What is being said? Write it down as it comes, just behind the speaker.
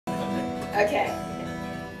Okay.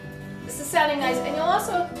 This is sounding nice, and you'll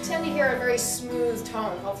also tend to hear a very smooth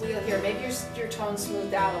tone. Hopefully you'll hear maybe your tone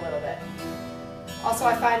smoothed out a little bit. Also,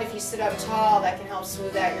 I find if you sit up tall, that can help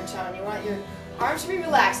smooth out your tone. You want your arms to be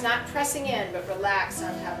relaxed, not pressing in, but relaxed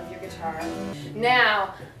on top of your guitar.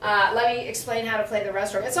 Now, let me explain how to play the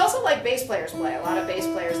rest stroke. It's also like bass players play. A lot of bass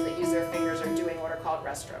players that use their fingers are doing what are called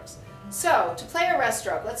rest strokes. So, to play a rest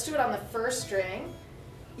stroke, let's do it on the first string.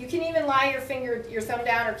 You can even lie your thumb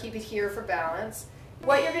down or keep it here for balance.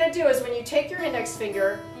 What you're going to do is when you take your index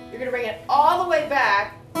finger, you're going to bring it all the way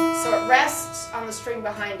back so it rests on the string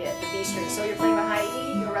behind it, the B string. So you're playing the high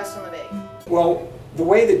E, you'll rest on the B. Well, the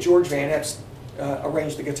way that George Van Eps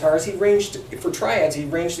arranged the guitars, he arranged, for triads, he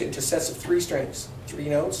arranged it into sets of 3 strings. 3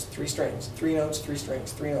 notes, 3 strings, 3 notes, 3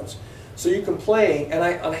 strings, 3 notes. So you can play, and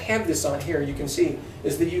I have this on here, you can see,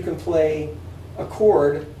 is that you can play a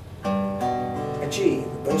chord, a G,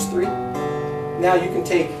 those 3. Now you can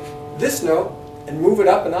take this note and move it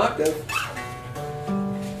up an octave,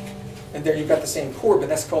 and there you've got the same chord, but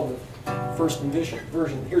that's called the first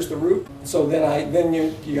version. Here's the root. So then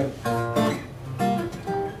you go.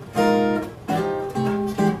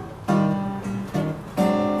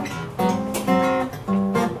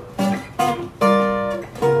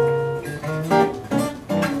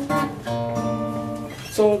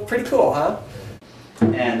 So pretty cool, huh?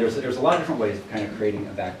 And there's a lot of different ways of kind of creating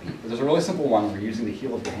a backbeat. But there's a really simple one where you're using the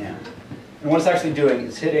heel of the hand. And what it's actually doing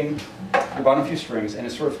is hitting your bottom few strings, and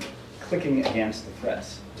it's sort of clicking against the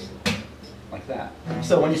frets, like that.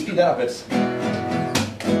 So when you speed that up, it's...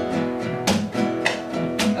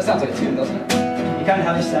 That sounds like a tune, doesn't it? You kind of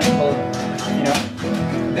have this sense of, you know,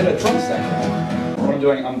 a bit of drum section. What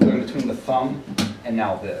I'm doing between the thumb and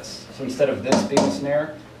now this. So instead of this being the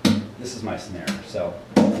snare, this is my snare. So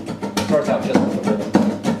it starts out just with the rhythm.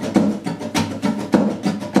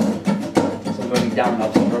 So I'm going down and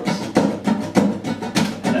up strokes.